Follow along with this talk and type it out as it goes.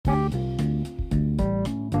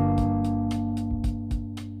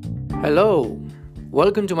Hello,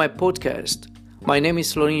 welcome to my podcast. My name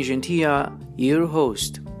is Florin Gentilla, your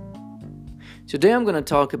host. Today I'm going to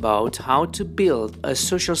talk about how to build a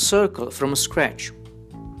social circle from scratch.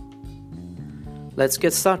 Let's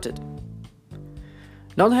get started.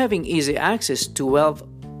 Not having easy access to wealth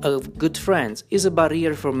of good friends is a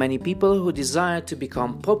barrier for many people who desire to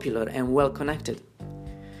become popular and well-connected.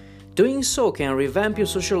 Doing so can revamp your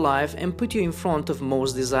social life and put you in front of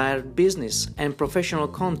most desired business and professional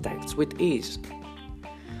contacts with ease.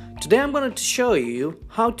 Today I'm going to show you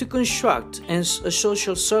how to construct a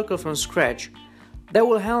social circle from scratch that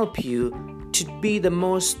will help you to be the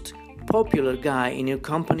most popular guy in your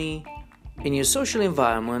company, in your social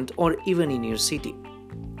environment, or even in your city.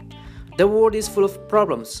 The world is full of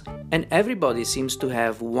problems, and everybody seems to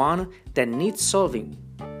have one that needs solving.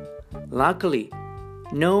 Luckily,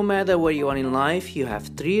 no matter where you are in life, you have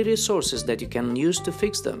 3 resources that you can use to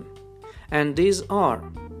fix them. And these are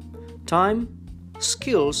time,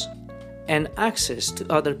 skills, and access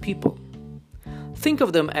to other people. Think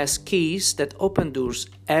of them as keys that open doors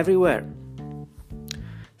everywhere.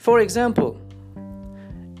 For example,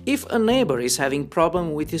 if a neighbor is having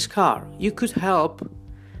problem with his car, you could help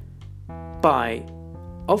by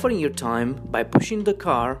offering your time by pushing the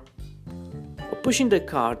car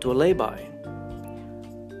to a lay-by.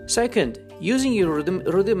 Second, using your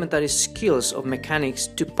rudimentary skills of mechanics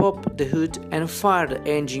to pop the hood and fire the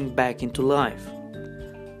engine back into life.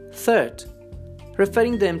 Third,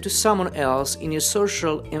 referring them to someone else in your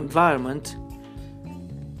social environment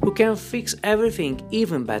who can fix everything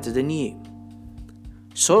even better than you.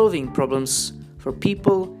 Solving problems for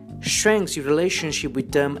people strengthens your relationship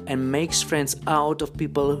with them and makes friends out of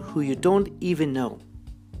people who you don't even know.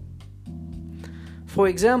 For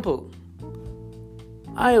example,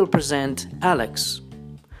 I'll present Alex,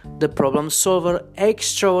 the problem solver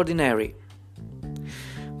extraordinary.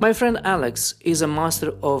 My friend Alex is a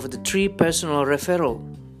master of the 3 personal referral.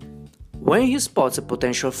 When he spots a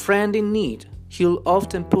potential friend in need, he'll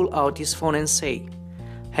often pull out his phone and say,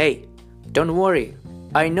 "Hey, don't worry,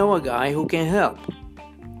 I know a guy who can help."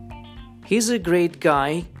 He's a great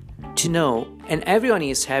guy to know, and everyone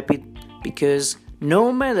is happy because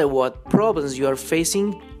no matter what problems you are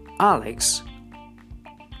facing, Alex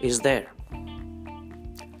is there.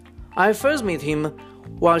 I first met him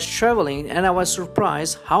whilst traveling, and I was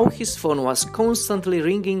surprised how his phone was constantly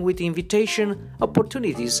ringing with invitation,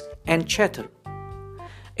 opportunities, and chatter.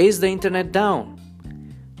 Is the internet down?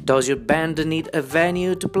 Does your band need a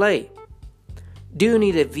venue to play? Do you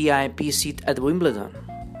need a VIP seat at Wimbledon?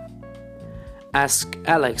 Ask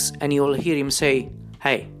Alex and you'll hear him say,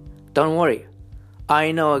 "Hey, don't worry,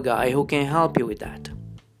 I know a guy who can help you with that."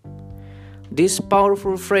 This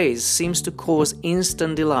powerful phrase seems to cause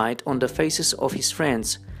instant delight on the faces of his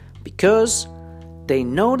friends because they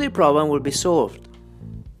know the problem will be solved.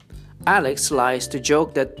 Alex likes to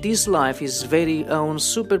joke that this life is his very own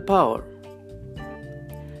superpower.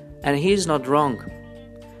 And he is not wrong.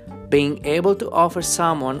 Being able to offer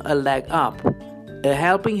someone a leg up, a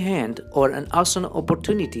helping hand, or an awesome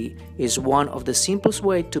opportunity is one of the simplest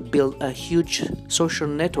ways to build a huge social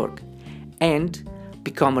network and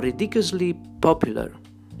become ridiculously popular.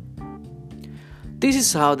 This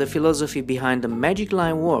is how the philosophy behind the magic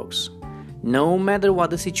line works. No matter what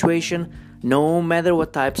the situation, no matter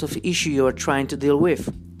what types of issue you are trying to deal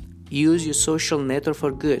with, use your social network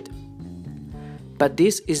for good. But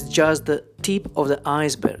this is just the tip of the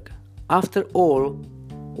iceberg. After all,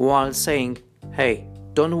 while saying, "Hey,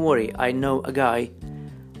 don't worry, I know a guy,"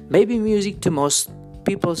 may be music to most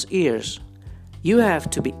people's ears. You have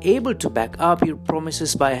to be able to back up your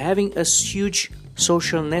promises by having a huge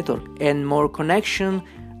social network and more connection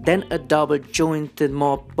than a double-jointed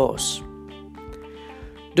mob boss.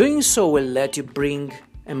 Doing so will let you bring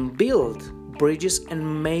and build bridges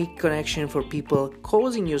and make connection for people,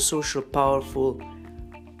 causing your social powerful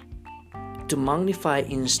to magnify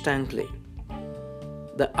instantly.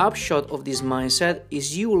 The upshot of this mindset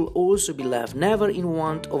is you will also be left never in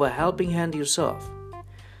want of a helping hand yourself.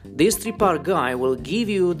 This 3-part guide will give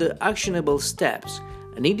you the actionable steps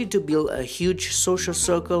needed to build a huge social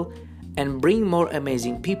circle and bring more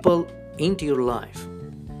amazing people into your life.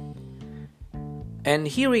 And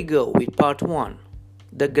here we go with part 1,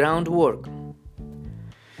 the groundwork.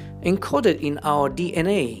 Encoded in our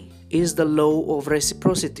DNA is the law of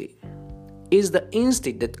reciprocity. It is the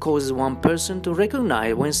instinct that causes one person to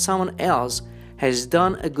recognize when someone else has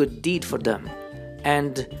done a good deed for them,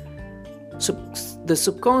 and the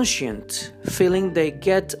subconscious feeling they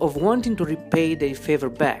get of wanting to repay their favor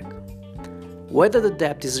back. Whether the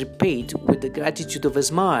debt is repaid with the gratitude of a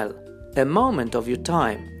smile, a moment of your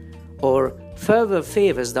time, or further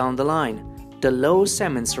favors down the line. The law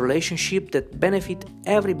cements relationships that benefit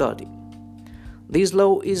everybody. This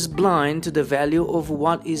law is blind to the value of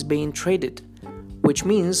what is being traded, which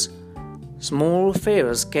means small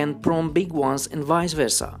favors can prompt big ones and vice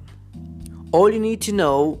versa. All you need to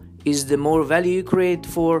know is the more value you create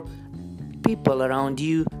for people around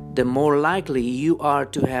you, the more likely you are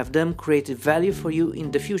to have them create value for you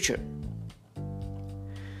in the future.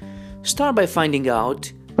 Start by finding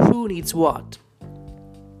out who needs what.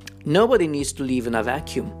 Nobody needs to live in a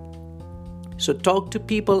vacuum. So talk to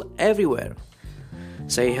people everywhere.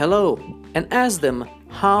 Say hello and ask them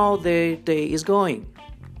how their day is going.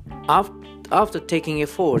 After taking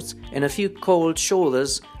efforts and a few cold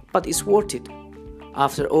shoulders, but it's worth it.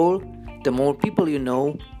 After all, the more people you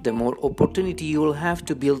know, the more opportunity you will have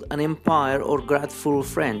to build an empire or grateful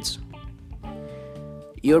friends.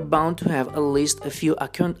 You're bound to have at least a few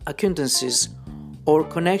acquaintances or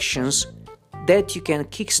connections that you can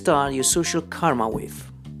kickstart your social karma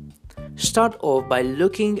with. Start off by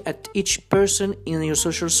looking at each person in your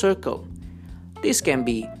social circle. This can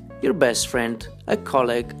be your best friend, a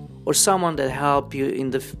colleague, or someone that helped you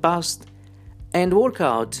in the past, and work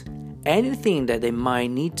out anything that they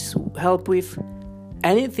might need help with,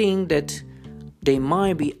 anything that they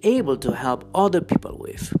might be able to help other people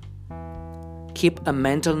with. Keep a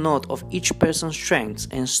mental note of each person's strengths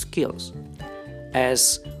and skills,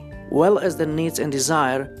 as well as their needs and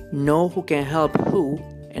desire. Know who can help who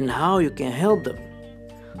and how you can help them.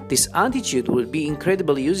 This attitude will be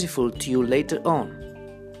incredibly useful to you later on.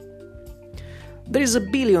 There is a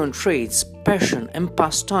billion traits, passion, and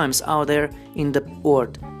pastimes out there in the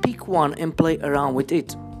world. Pick one and play around with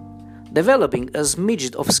it. Developing a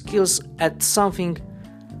smidget of skills at something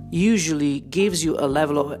usually gives you a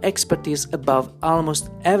level of expertise above almost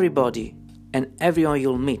everybody and everyone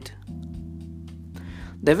you'll meet.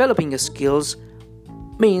 Developing skills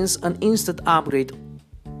means an instant upgrade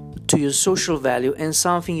to your social value and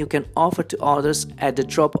something you can offer to others at the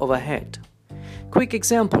drop of a hat. Quick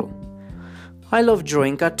example. I love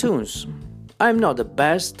drawing cartoons. I'm not the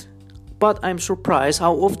best, but I'm surprised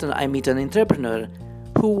how often I meet an entrepreneur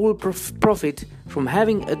who will profit from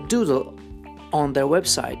having a doodle on their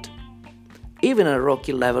website. Even a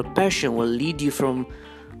rocky level passion will lead you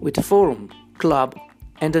with a forum, club,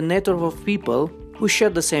 and a network of people who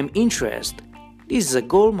share the same interest. This is a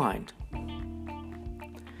goldmine.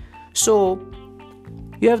 So,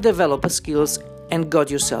 you have developed skills and got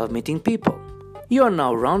yourself meeting people. You are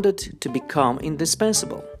now rounded to become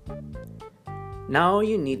indispensable. Now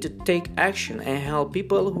you need to take action and help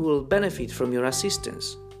people who will benefit from your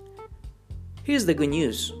assistance. Here's the good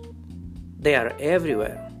news. They are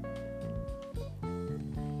everywhere.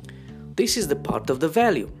 This is the part of the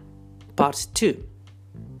value. Part 2.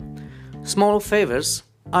 Small favors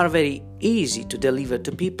are very easy to deliver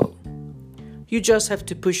to people. You just have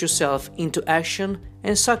to push yourself into action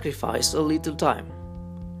and sacrifice a little time.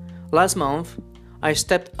 Last month, I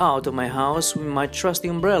stepped out of my house with my trusty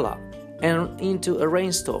umbrella and into a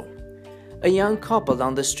rainstorm. A young couple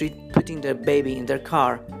down the street putting their baby in their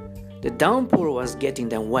car. The downpour was getting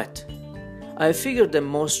them wet. I figured the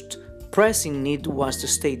most pressing need was to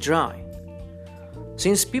stay dry.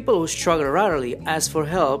 Since people who struggle rarely ask for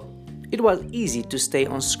help, it was easy to stay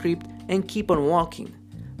on script and keep on walking.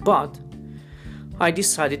 But I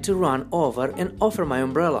decided to run over and offer my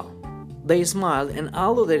umbrella. They smiled, and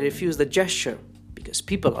although they refused the gesture, because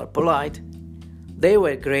people are polite, they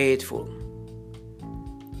were grateful.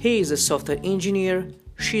 He is a software engineer,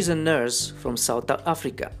 she's a nurse from South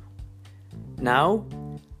Africa. Now,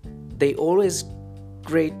 they always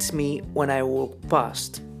greet me when I walk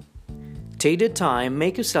past. Take the time,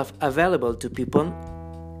 make yourself available to people,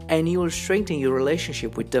 and you will strengthen your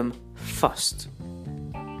relationship with them fast.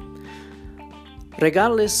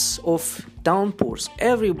 Regardless of downpours,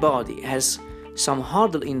 everybody has some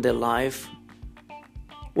hurdle in their life.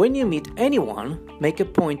 When you meet anyone, make a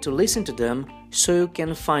point to listen to them so you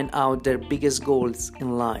can find out their biggest goals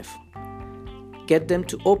in life. Get them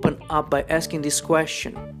to open up by asking this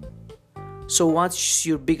question. So what's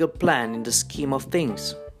your bigger plan in the scheme of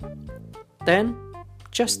things? Then,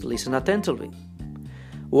 just listen attentively.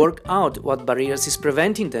 Work out what barriers is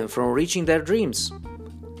preventing them from reaching their dreams.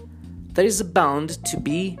 There is bound to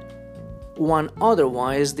be one,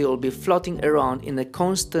 otherwise they will be floating around in a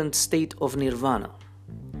constant state of nirvana.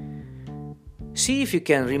 See if you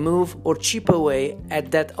can remove or chip away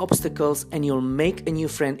at that obstacles and you'll make a new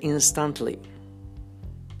friend instantly.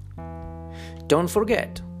 Don't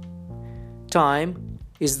forget, time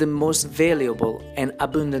is the most valuable and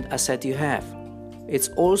abundant asset you have. It's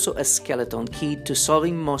also a skeleton key to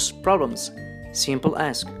solving most problems. Simple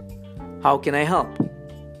ask. How can I help?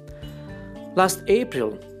 Last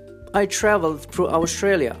April, I traveled through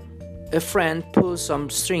Australia. A friend pulled some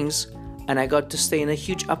strings and I got to stay in a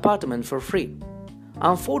huge apartment for free.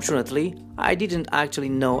 Unfortunately, I didn't actually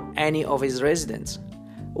know any of his residents.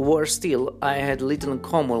 Worse still, I had little in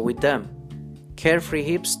common with them. Carefree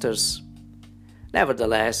hipsters.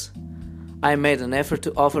 Nevertheless, I made an effort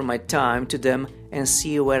to offer my time to them and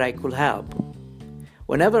see where I could help.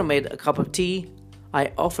 Whenever I made a cup of tea,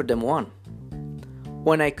 I offered them one.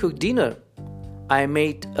 When I cooked dinner, I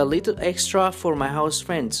made a little extra for my house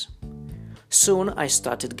friends. Soon I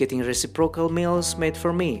started getting reciprocal meals made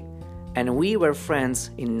for me, and we were friends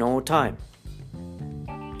in no time.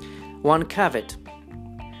 One caveat: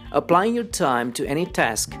 applying your time to any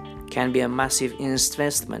task can be a massive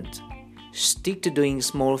investment. Stick to doing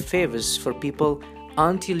small favors for people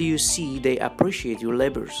until you see they appreciate your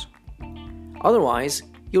labors. Otherwise,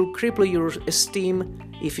 you'll cripple your esteem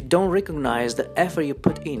if you don't recognize the effort you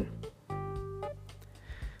put in.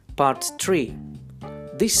 Part 3.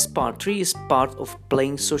 This part 3 is part of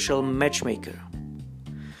playing social matchmaker.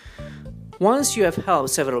 Once you have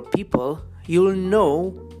helped several people, you'll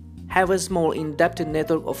now have a small in-depth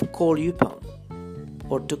network of call you upon,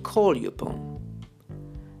 or to call you upon.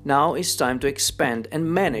 Now it's time to expand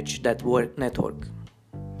and manage that work network.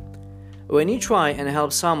 When you try and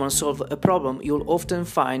help someone solve a problem, you'll often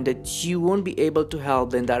find that you won't be able to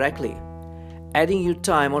help them directly. Adding your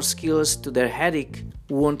time or skills to their headache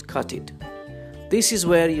won't cut it. This is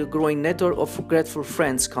where your growing network of grateful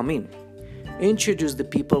friends come in. Introduce the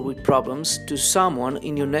people with problems to someone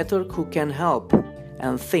in your network who can help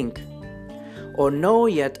and think, or know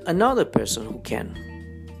yet another person who can.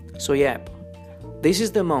 So this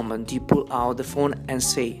is the moment you pull out the phone and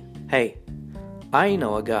say, "Hey, I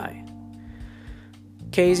know a guy."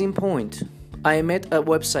 Case in point, I met a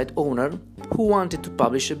website owner who wanted to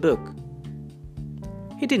publish a book.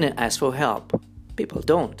 He didn't ask for help. People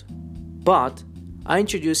don't. But I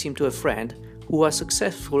introduced him to a friend who was a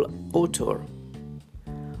successful author.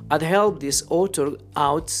 I'd helped this author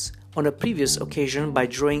out on a previous occasion by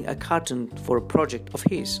drawing a cartoon for a project of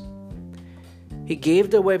his. He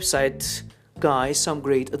gave the website guy some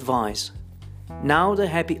great advice. Now the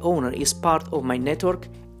happy owner is part of my network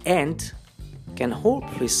and can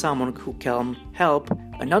hopefully someone who can help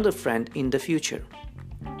another friend in the future.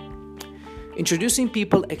 Introducing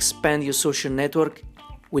people expand your social network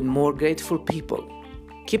with more grateful people.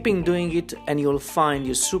 Keeping doing it and you'll find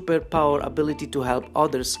your superpower ability to help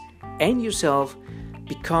others and yourself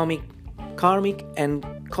becoming karmic and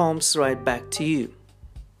comes right back to you.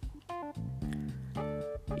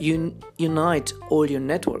 Unite all your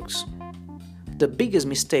networks. The biggest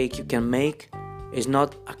mistake you can make is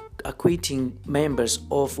not equating members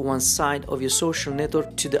of one side of your social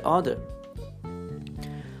network to the other.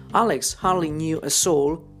 Alex hardly knew a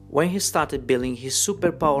soul when he started building his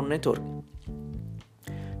superpower network.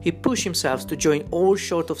 He pushed himself to join all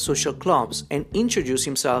sorts of social clubs and introduce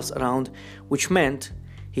himself around, which meant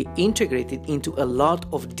he integrated into a lot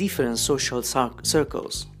of different social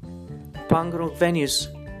circles. Punk rock venues,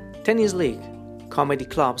 tennis league, comedy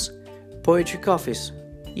clubs, poetry cafes,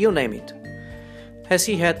 you name it, as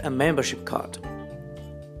he had a membership card.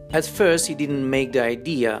 At first he didn't like the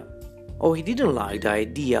idea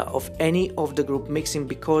of any of the group mixing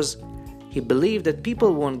because he believed that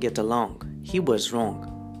people won't get along. He was wrong.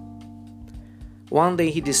 One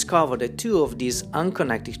day he discovered that two of these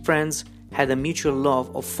unconnected friends had a mutual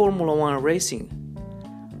love of Formula One racing.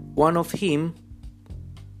 One of him,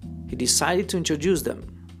 he decided to introduce them.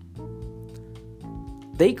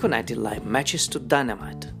 They connected like matches to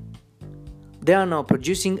dynamite. They are now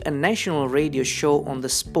producing a national radio show on the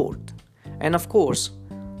sport. And of course,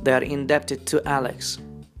 they are indebted to Alex.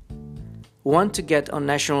 Want to get on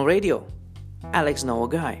national radio? Alex know a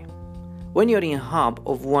guy. When you're in a hub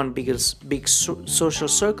of one big social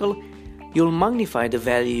circle, you'll magnify the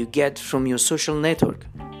value you get from your social network.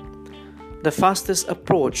 The fastest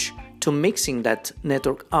approach to mixing that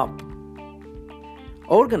network up: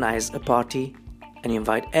 organize a party and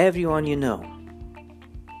invite everyone you know.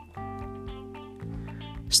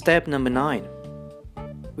 Step number 9,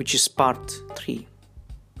 which is part 3.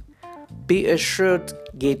 Be a shrewd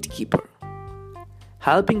gatekeeper.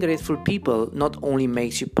 Helping grateful people not only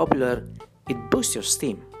makes you popular, it boosts your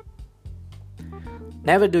steam.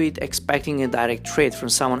 Never do it expecting a direct trade from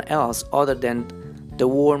someone else other than the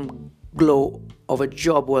warm glow of a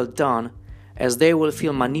job well done, as they will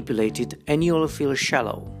feel manipulated and you will feel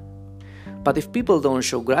shallow. But if people don't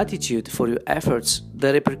show gratitude for your efforts,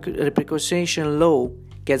 the reciprocation law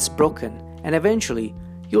gets broken and eventually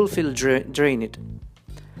you'll feel drained.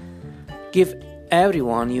 Give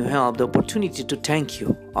everyone you help the opportunity to thank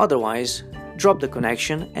you. Otherwise, drop the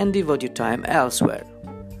connection and devote your time elsewhere.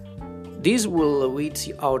 This will weed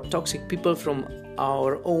out toxic people from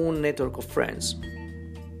our own network of friends.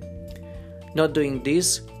 Not doing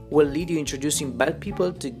this will lead you introducing bad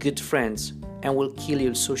people to good friends and will kill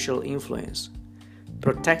your social influence.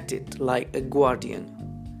 Protect it like a guardian.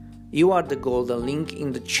 You are the golden link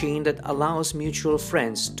in the chain that allows mutual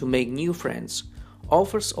friends to make new friends,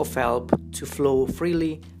 offers of help to flow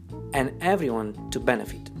freely, and everyone to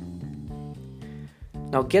benefit.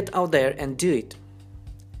 Now get out there and do it.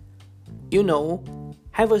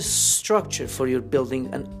 Have a structure for your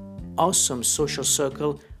building an awesome social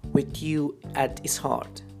circle with you at its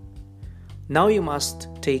heart. Now you must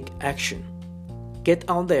take action. Get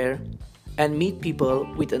out there and meet people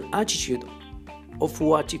with an attitude of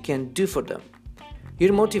what you can do for them.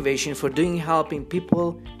 Your motivation for helping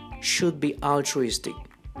people should be altruistic.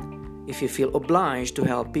 If you feel obliged to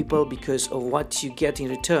help people because of what you get in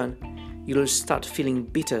return, you'll start feeling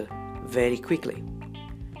bitter very quickly.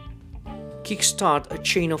 Kickstart a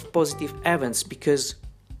chain of positive events because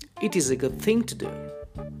it is a good thing to do.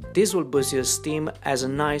 This will boost your esteem as a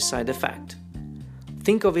nice side effect.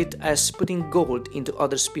 Think of it as putting gold into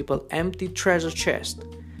other people's empty treasure chest.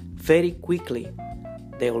 Very quickly,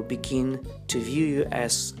 they will begin to view you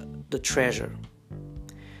as the treasure.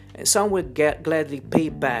 And some will gladly pay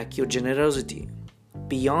back your generosity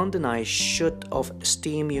beyond the nice shot of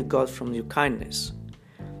esteem you got from your kindness.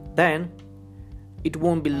 Then, it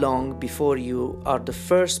won't be long before you are the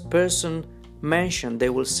first person mentioned. They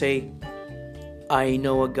will say, I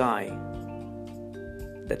know a guy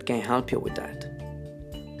that can help you with that.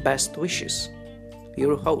 Best wishes,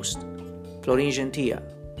 your host, Florin Gentilla.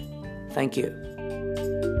 Thank you.